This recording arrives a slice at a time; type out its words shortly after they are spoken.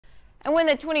And when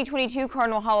the 2022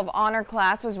 Cardinal Hall of Honor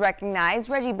class was recognized,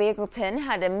 Reggie Begelton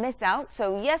had to miss out,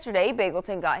 so yesterday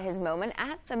Begelton got his moment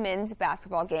at the men's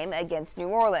basketball game against New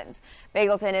Orleans.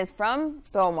 Begelton is from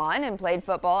Beaumont and played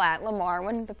football at Lamar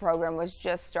when the program was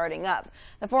just starting up.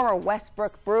 The former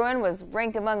Westbrook Bruin was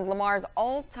ranked among Lamar's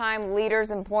all-time leaders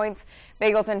in points.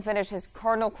 Begelton finished his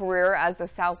Cardinal career as the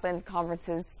Southland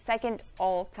Conference's second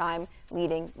all-time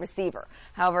leading receiver.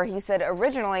 However, he said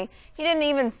originally he didn't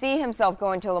even see himself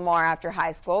going to Lamar after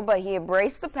high school, but he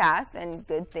embraced the path and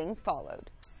good things followed.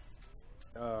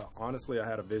 Honestly, I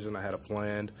had a vision, I had a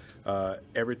plan.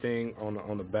 Everything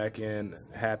on the back end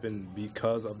happened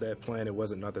because of that plan. It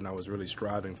wasn't nothing I was really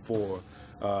striving for,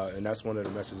 and that's one of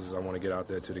the messages I want to get out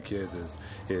there to the kids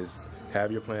is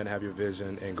have your plan, have your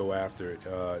vision, and go after it.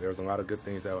 There's a lot of good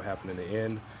things that will happen in the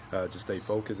end. Just stay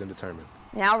focused and determined.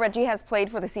 Now, Reggie has played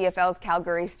for the CFL's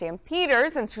Calgary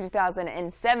Stampeders since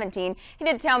 2017. He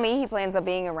did tell me he plans on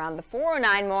being around the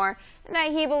 409 more, and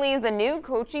that he believes the new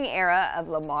coaching era of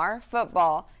Lamar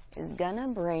football is gonna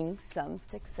bring some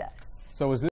success. So is this